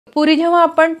पुरी जेव्हा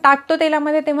आपण टाकतो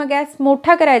तेलामध्ये तेव्हा गॅस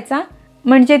मोठा करायचा,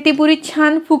 म्हणजे ती पुरी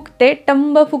छान फुगते,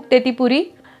 टंब फुगते ती पुरी।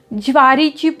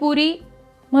 ज्वारीची पुरी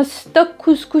मस्त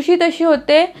खुसखुशीत अशी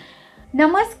होते।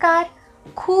 नमस्कार,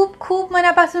 खूप खूप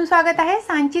मनापासून स्वागत आहे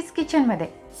सांचीज किचनमध्ये।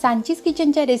 सांचीज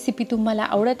किचनच्या रेसिपी तुम्हाला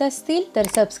आवडत असतील तर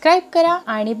सबस्क्राइब करा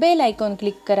आणि बेल आयकॉन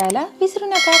क्लिक करायला विसरू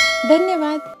नका।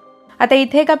 धन्यवाद। आता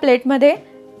इथे एका प्लेटमध्ये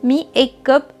मी 1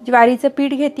 कप ज्वारीचं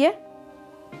पीठ घेते।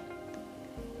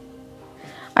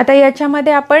 आता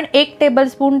याच्यामध्ये आपण 1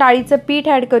 टेबलस्पून डाळीचं पीठ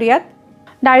ॲड करूयात।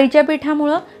 डाळीच्या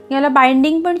पिठामुळे याला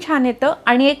बाइंडिंग पण छान येतं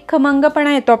आणि एक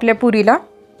खमंगपणा येतो आपल्या पुरीला।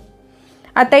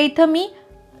 आता इथं मी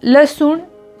लसूण,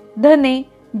 धने,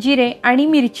 जिरे आणि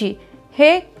मिरची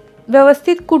हे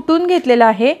व्यवस्थित कुटून घेतलेलं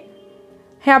आहे।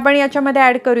 हे आपण याच्यामध्ये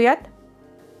ॲड करूयात।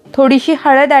 थोडीशी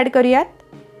हळद ॲड करूयात,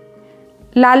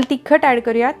 लाल तिखट ॲड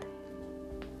करूयात,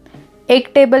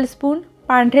 1 टेबलस्पून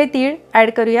पांढरे तीळ ॲड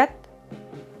करूयात,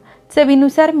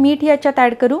 चवीनुसार मीठ याच्यात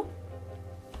ॲड करू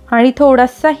आणि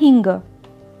थोडासा हिंग।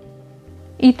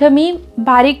 इथं मी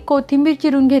बारीक कोथिंबीर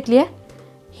चिरून घेतली आहे,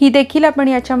 ही देखील आपण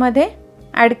याच्यामध्ये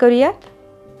ॲड करूयात।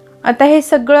 आता हे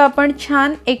सगळं आपण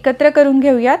छान एकत्र करून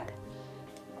घेऊयात।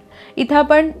 इथं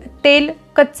आपण तेल,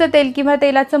 कच्चं तेल किंवा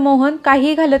तेलाचं मोहन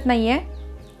काही घालत नाहीये।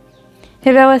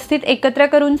 हे व्यवस्थित एकत्र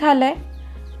करून झालंय।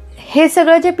 हे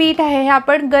सगळं जे पीठ आहे हे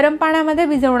आपण गरम पाण्यामध्ये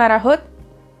भिजवणार आहोत।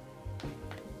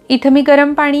 इथं मी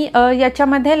गरम पाणी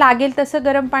याच्यामध्ये लागेल तसं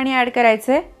गरम पाणी ॲड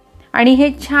करायचंय आणि हे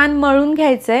छान मळून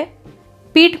घ्यायचंय।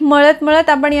 पीठ मळत मळत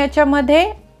आपण याच्यामध्ये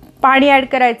पाणी ॲड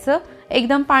करायचं,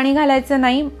 एकदम पाणी घालायचं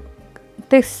नाही,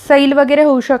 ते सैल वगैरे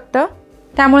होऊ शकतं।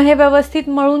 त्यामुळे हे व्यवस्थित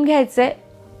मळून घ्यायचंय।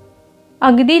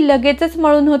 अगदी लगेचच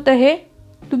मळून होतं हे,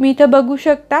 तुम्ही इथं बघू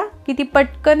शकता किती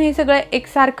पटकन हे सगळं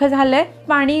एकसारखं झालंय।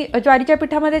 पाणी, ज्वारीच्या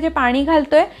पिठामध्ये जे पाणी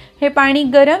घालतोय हे पाणी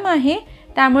गरम आहे,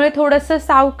 त्यामुळे थोडंसं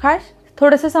सावकाश,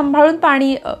 थोडंसं सांभाळून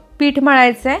पीठ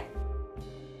मळायचं आहे।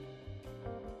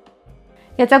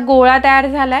 याचा गोळा तयार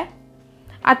झालाय।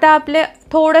 आता आपले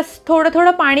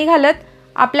थोडं पाणी घालत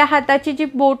आपल्या हाताची जी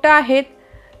बोटं आहेत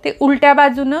ते उलट्या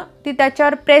बाजूनं ती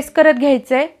त्याच्यावर प्रेस करत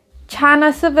घ्यायचंय। छान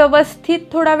असं व्यवस्थित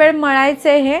थोडा वेळ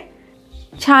मळायचंय। हे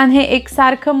छान हे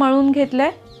एकसारखं मळून घेतलंय।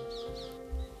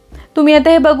 तुम्ही आता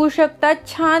हे बघू शकता,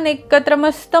 छान एकत्र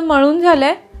मस्त मळून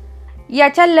झालंय।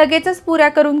 याच्या लगेचच पुऱ्या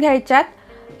करून घ्यायच्यात।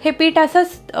 हे पीठ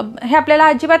असंच, हे आपल्याला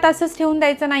अजिबात असंच ठेवून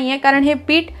द्यायचं नाहीये, कारण हे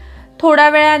पीठ थोड्या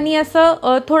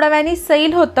वेळाने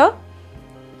सैल होतं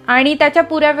आणि त्याच्या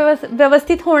पुऱ्या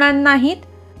व्यवस्थित होणार नाहीत।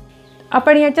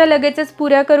 आपण याच्या लगेचच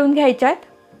पुऱ्या करून घ्यायच्यात।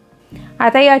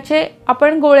 आता याचे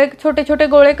आपण छोटे छोटे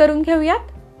गोळे करून घेऊयात।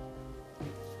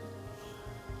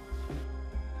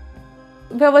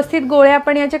 व्यवस्थित गोळे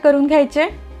आपण याचे करून घ्यायचे।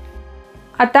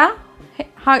 आता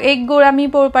हा एक गोळा मी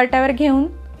पोळपाटावर घेऊन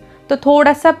तो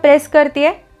थोडासा प्रेस करते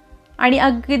आणि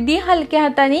अगदी हलक्या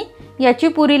हाताने याची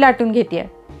पुरी लाटून घेते।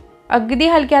 अगदी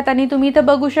हलक्या हाताने। तुम्ही इथं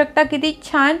बघू शकता किती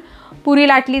छान पुरी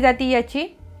लाटली जाते याची।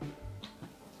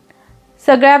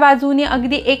 सगळ्या बाजूनी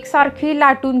अगदी एकसारखी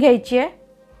लाटून घ्यायची आहे।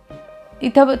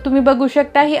 इथं तुम्ही बघू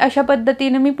शकता, ही अशा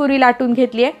पद्धतीने मी पुरी लाटून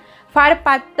घेतली आहे। फार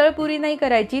पातळ पुरी नाही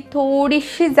करायची,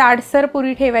 थोडीशी जाडसर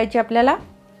पुरी ठेवायची आपल्याला।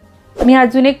 मी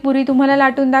अजून एक पुरी तुम्हाला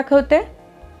लाटून दाखवते।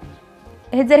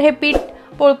 हे जर हे पीठ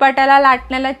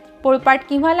पोळपाट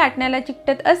किंवा लाटण्याला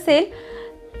चिकटत असेल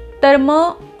तर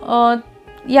मग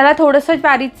याला थोडंसं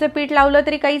ज्वारीचं पीठ लावलं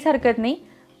तरी काहीच हरकत नाही।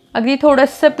 अगदी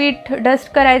थोडंसं पीठ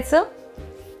डस्ट करायचं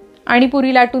आणि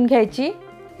पुरी लाटून घ्यायची।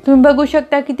 तुम्ही बघू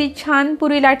शकता किती छान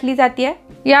पुरी लाटली जाते।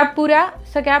 या पुऱ्या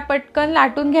सगळ्या पटकन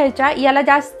लाटून घ्यायच्या। याला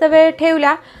जास्त वेळ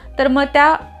ठेवला तर मग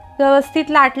त्या व्यवस्थित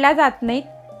लाटल्या जात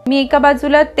नाहीत। मी एका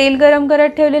बाजूला तेल गरम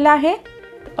करत ठेवलेलं आहे।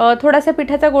 थोडासा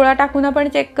पिठाचा गोळा टाकून आपण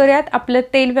चेक करूयात आपलं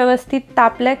तेल व्यवस्थित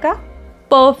तापलंय का।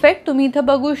 परफेक्ट, तुम्ही इथं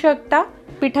बघू शकता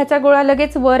पिठाचा गोळा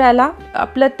लगेच वर आला,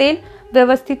 आपलं तेल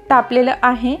व्यवस्थित तापलेलं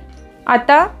आहे।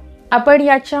 आता आपण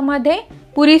याच्यामध्ये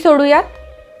पुरी सोडूयात।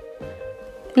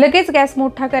 लगेच गॅस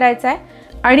मोठा करायचा आहे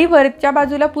आणि वरच्या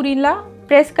बाजूला पुरीला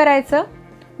प्रेस करायचं,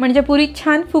 म्हणजे पुरी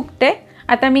छान फुगते।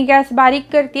 आता मी गॅस बारीक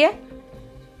करते।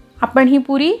 आपण ही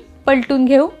पुरी पलटून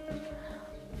घेऊ।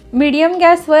 मीडियम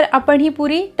गॅसवर आपण ही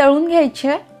पुरी तळून घ्यायची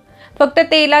आहे। फक्त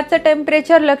तेलाचं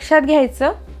टेम्परेचर लक्षात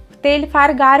घ्यायचं। तेल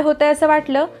फार गार होतंय असं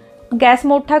वाटलं, गॅस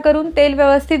मोठा करून तेल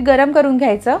व्यवस्थित गरम करून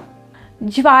घ्यायचं।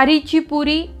 ज्वारीची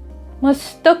पुरी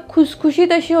मस्त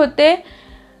खुसखुशीत अशी होते।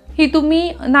 ही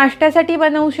तुम्ही नाश्त्यासाठी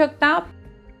बनवू शकता।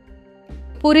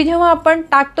 पुरी जेव्हा आपण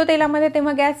टाकतो तेलामध्ये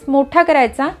तेव्हा गॅस मोठा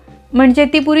करायचा, म्हणजे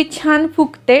ती पुरी छान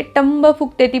फुगते, टंब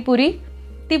फुगते ती पुरी।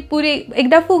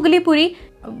 एकदा फुगली पुरी,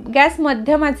 गॅस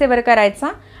मध्यम आचेवर करायचा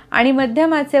आणि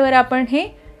मध्यम आचेवर आपण हे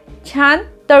छान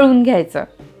तळून घ्यायचं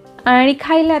आणि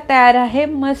खायला तयार आहे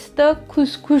मस्त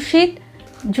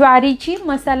खुसखुशीत ज्वारीची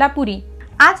मसाला पुरी।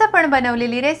 आज आपण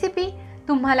बनवलेली रेसिपी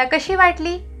तुम्हाला कशी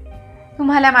वाटली?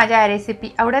 तुम्हाला माझ्या रेसिपी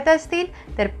आवडत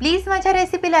असतील तर प्लीज माझ्या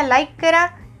रेसिपीला लाईक करा,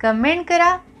 कमेंट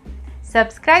करा,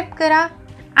 सबस्क्राईब करा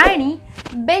आणि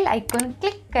बेल आयकॉन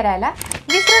क्लिक करायला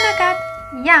विसरू नका।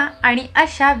 या आणि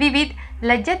अशा विविध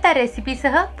लज्जतदार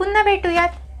रेसिपीसह पुन्हा भेटूयात।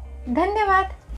 धन्यवाद।